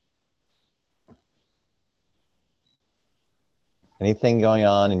else? Anything going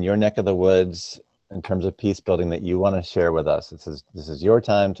on in your neck of the woods in terms of peace building that you want to share with us? This is your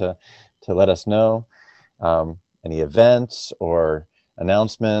time to let us know. Any events or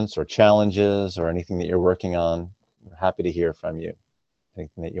announcements or challenges or anything that you're working on. We're happy to hear from you.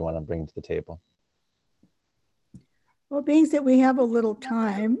 Anything that you want to bring to the table. Well, being that we have a little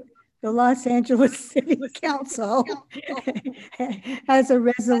time, the Los Angeles City Council has a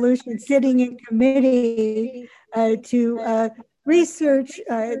resolution sitting in committee to research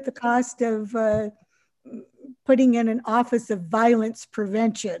the cost of putting in an Office of Violence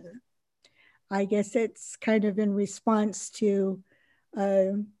Prevention. I guess it's kind of in response to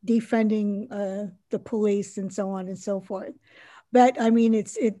defunding the police and so on and so forth. But I mean,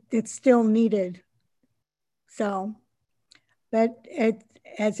 it's still needed. So, but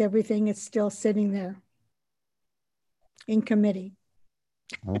as everything, it's still sitting there in committee.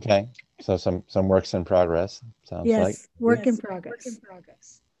 Okay, so some works in progress. Sounds like work in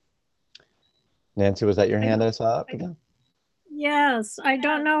progress. Nancy, was that your hand I saw up again? Yes, I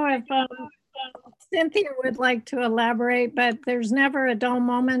don't know if Cynthia would like to elaborate, but there's never a dull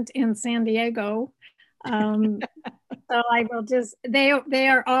moment in San Diego. So I will just, they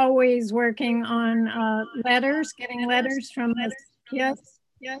are always working on letters, getting letters from us. Yes.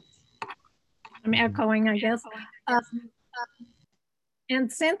 I'm echoing, I guess. And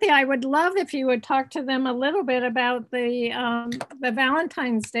Cynthia, I would love if you would talk to them a little bit about the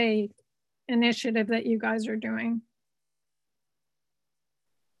Valentine's Day initiative that you guys are doing.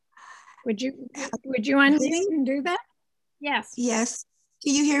 Would you unmute and do that? Yes. Yes.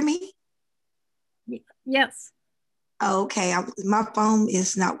 Can you hear me? Yes. Okay, my phone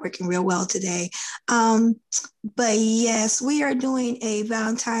is not working real well today. But yes, we are doing a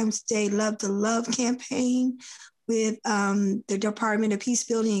Valentine's Day Love to Love campaign with the Department of Peace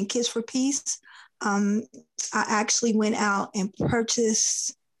Building and Kids for Peace. I actually went out and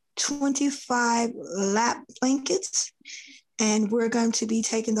purchased 25 lap blankets, and we're going to be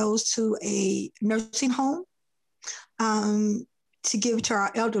taking those to a nursing home to give to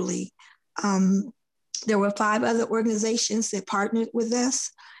our elderly. There were 5 other organizations that partnered with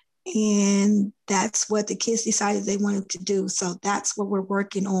us, and that's what the kids decided they wanted to do. So that's what we're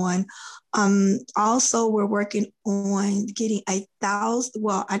working on. Also, we're working on getting 1,000,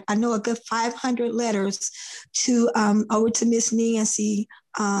 well, I know a good 500 letters to over to Miss Nancy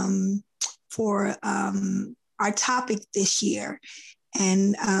for our topic this year.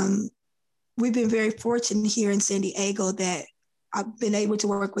 And we've been very fortunate here in San Diego that I've been able to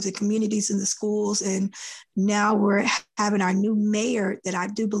work with the communities and the schools, and now we're having our new mayor that I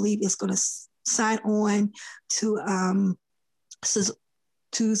do believe is going to sign on to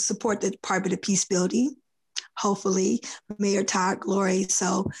support the Department of Peace Building, hopefully, Mayor Todd Glory.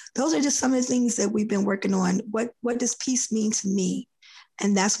 So those are just some of the things that we've been working on. What does peace mean to me?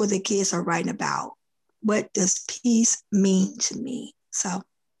 And that's what the kids are writing about. What does peace mean to me? So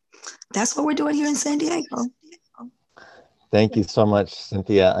that's what we're doing here in San Diego. Thank you so much,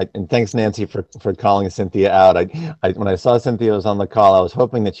 Cynthia. And thanks, Nancy, for calling Cynthia out. When I saw Cynthia was on the call, I was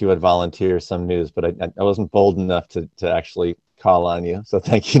hoping that you would volunteer some news, but I wasn't bold enough to actually call on you. So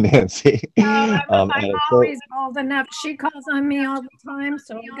thank you, Nancy. I'm always bold enough. She calls on me all the time,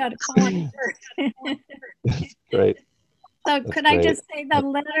 so I've got to call on her. Great. So could I just say the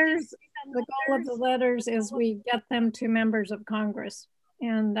letters, the goal of the letters is we get them to members of Congress.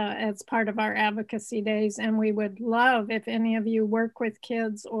 And it's part of our advocacy days. And we would love if any of you work with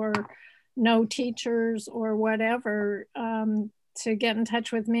kids or know teachers or whatever to get in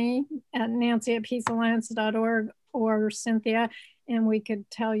touch with me at nancy@peacealliance.org or Cynthia, and we could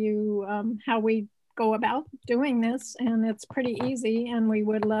tell you how we go about doing this. And it's pretty easy. And we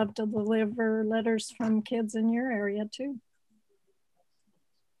would love to deliver letters from kids in your area too.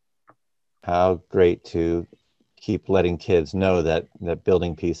 How great to keep letting kids know that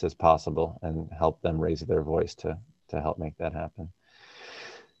building peace is possible and help them raise their voice to help make that happen.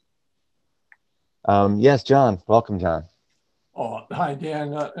 Yes, John. Welcome, John. Oh, hi,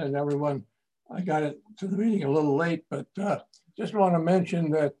 Dan, and everyone. I got it to the meeting a little late, but just want to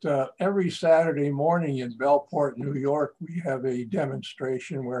mention that every Saturday morning in Bellport, New York, we have a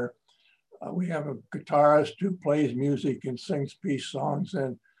demonstration where we have a guitarist who plays music and sings peace songs,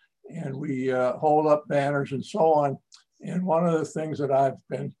 and we hold up banners and so on. And one of the things that I've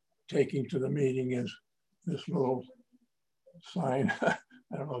been taking to the meeting is this little sign. I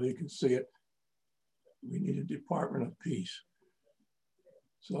don't know if you can see it. We need a Department of Peace.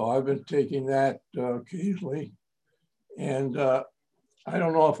 So I've been taking that occasionally. And I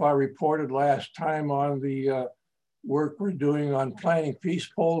don't know if I reported last time on the work we're doing on planting peace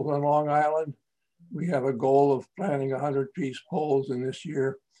poles on Long Island. We have a goal of planting 100 peace poles in this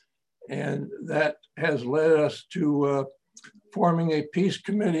year. And that has led us to forming a peace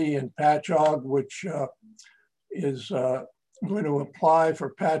committee in Patchogue, which is going to apply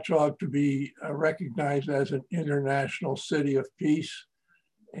for Patchogue to be recognized as an international city of peace.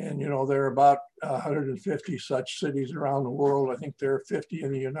 And, you know, there are about 150 such cities around the world. I think there are 50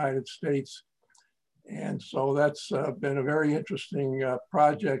 in the United States. And so that's been a very interesting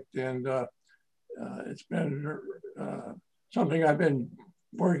project. And it's been something I've been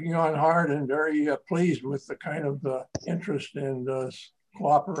working on hard and very pleased with the kind of interest and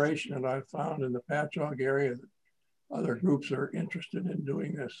cooperation that I've found in the Patchogue area. That other groups are interested in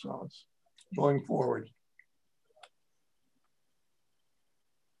doing this, so it's going forward.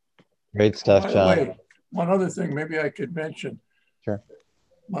 Great stuff, John. By the way, one other thing maybe I could mention. Sure.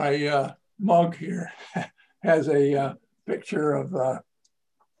 My mug here has a picture of a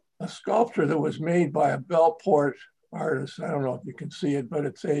sculpture that was made by a Bellport artist. I don't know if you can see it, but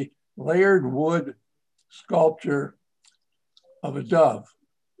it's a layered wood sculpture of a dove,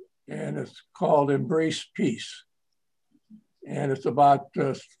 and it's called Embrace Peace. And it's about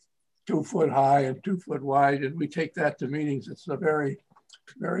 2 foot high and 2 foot wide, and we take that to meetings. It's a very,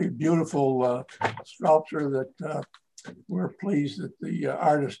 very beautiful sculpture that we're pleased that the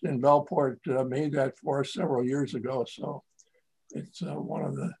artist in Bellport made that for us several years ago. So it's one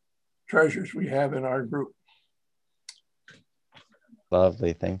of the treasures we have in our group.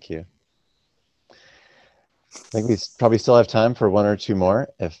 Lovely, thank you. I think we probably still have time for one or two more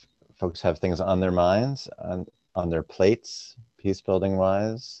if folks have things on their minds, on their plates, peace building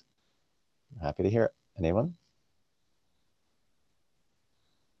wise. I'm happy to hear it. Anyone?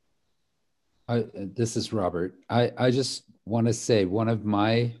 This is Robert. I just want to say one of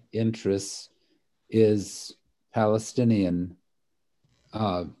my interests is Palestinian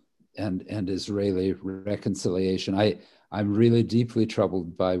and Israeli reconciliation. I'm really deeply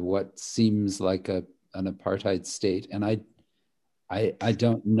troubled by what seems like an apartheid state, and I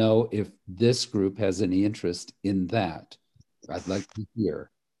don't know if this group has any interest in that. I'd like to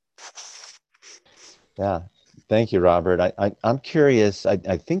hear. Yeah, thank you, Robert. I'm curious.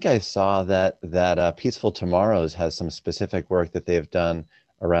 I think I saw that Peaceful Tomorrows has some specific work that they've done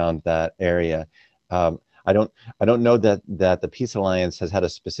around that area. I don't know that the Peace Alliance has had a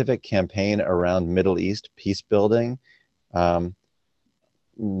specific campaign around Middle East peace building.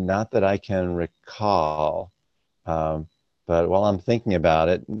 Not that I can recall. But while I'm thinking about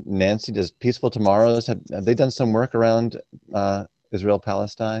it, Nancy, does Peaceful Tomorrows, have they done some work around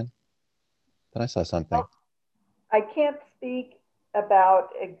Israel-Palestine? But I saw something. Well, I can't speak about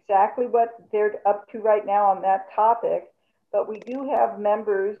exactly what they're up to right now on that topic, but we do have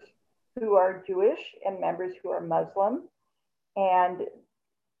members who are Jewish and members who are Muslim, and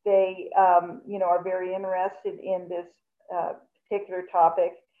they, are very interested in this particular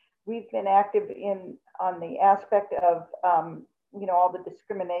topic. We've been active on the aspect of, all the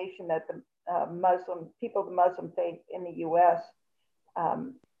discrimination that the people of the Muslim faith in the U.S.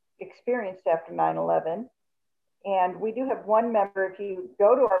 Experienced after 9/11. And we do have one member, if you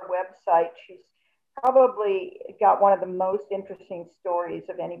go to our website, she's probably got one of the most interesting stories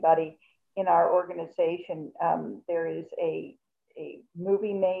of anybody in our organization. There is a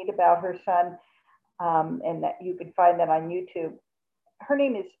movie made about her son, and that you can find that on YouTube. Her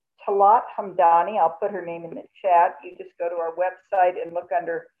name is Talat Hamdani. I'll put her name in the chat. You just go to our website and look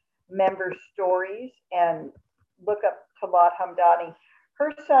under member stories and look up Talat Hamdani.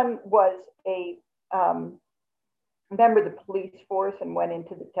 Her son was a member of the police force and went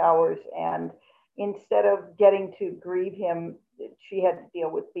into the towers. And instead of getting to grieve him, she had to deal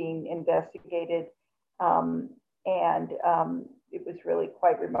with being investigated. It was really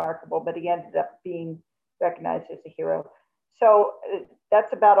quite remarkable, but he ended up being recognized as a hero. So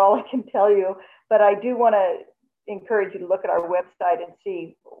that's about all I can tell you, but I do want to encourage you to look at our website and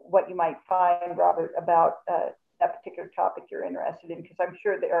see what you might find, Robert, about that particular topic you're interested in, because I'm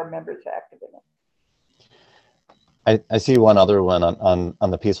sure there are members active in it. I see one other one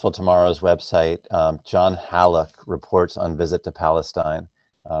on the Peaceful Tomorrows website. John Hallock reports on visit to Palestine.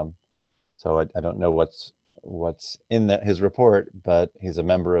 So I don't know what's in his report, but he's a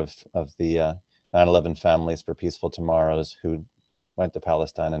member of the 9/11 Families for Peaceful Tomorrows who went to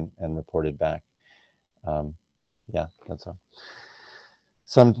Palestine and reported back. Yeah, that's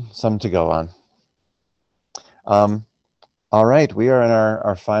some to go on. All right, we are in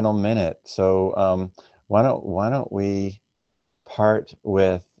our final minute. So why don't we part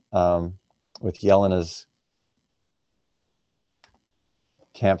with Yelena's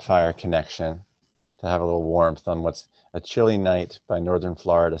campfire connection to have a little warmth on what's a chilly night by Northern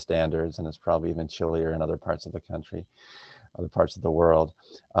Florida standards, and it's probably even chillier in other parts of the country, other parts of the world.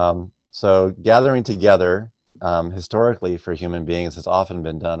 So gathering together, historically for human beings, has often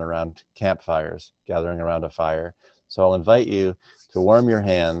been done around campfires, gathering around a fire. So I'll invite you to warm your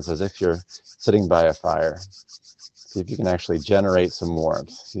hands as if you're sitting by a fire. See if you can actually generate some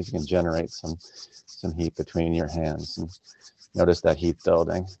warmth. See if you can generate some heat between your hands. And notice that heat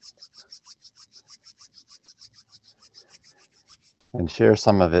building. And share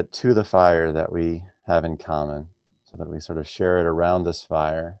some of it to the fire that we have in common, so that we sort of share it around this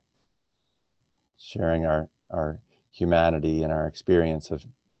fire, sharing our humanity and our experience of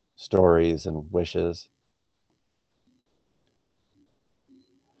stories and wishes.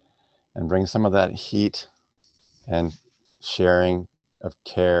 And bring some of that heat and sharing of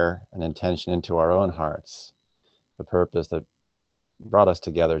care and intention into our own hearts. The purpose that brought us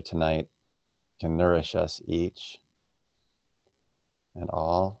together tonight can nourish us each and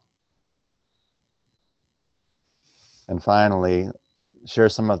all. And finally, share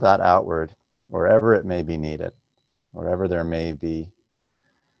some of that outward, wherever it may be needed, wherever there may be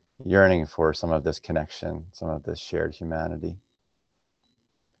yearning for some of this connection, some of this shared humanity.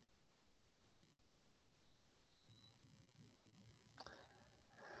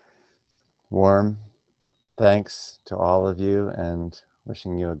 Warm thanks to all of you, and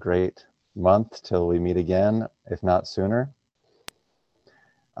wishing you a great month till we meet again, if not sooner.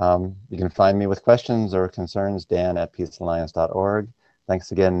 You can find me with questions or concerns, dan@peacealliance.org.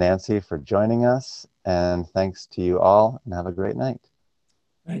 Thanks again, Nancy, for joining us. And thanks to you all, and have a great night.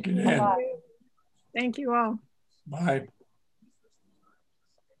 Thank you, Dan. Bye. Thank you all. Bye.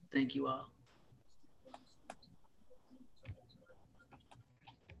 Thank you all.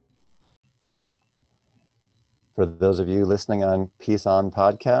 For those of you listening on Peace On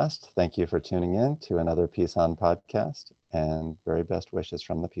Podcast, thank you for tuning in to another Peace On Podcast, and very best wishes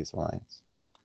from the Peace Alliance.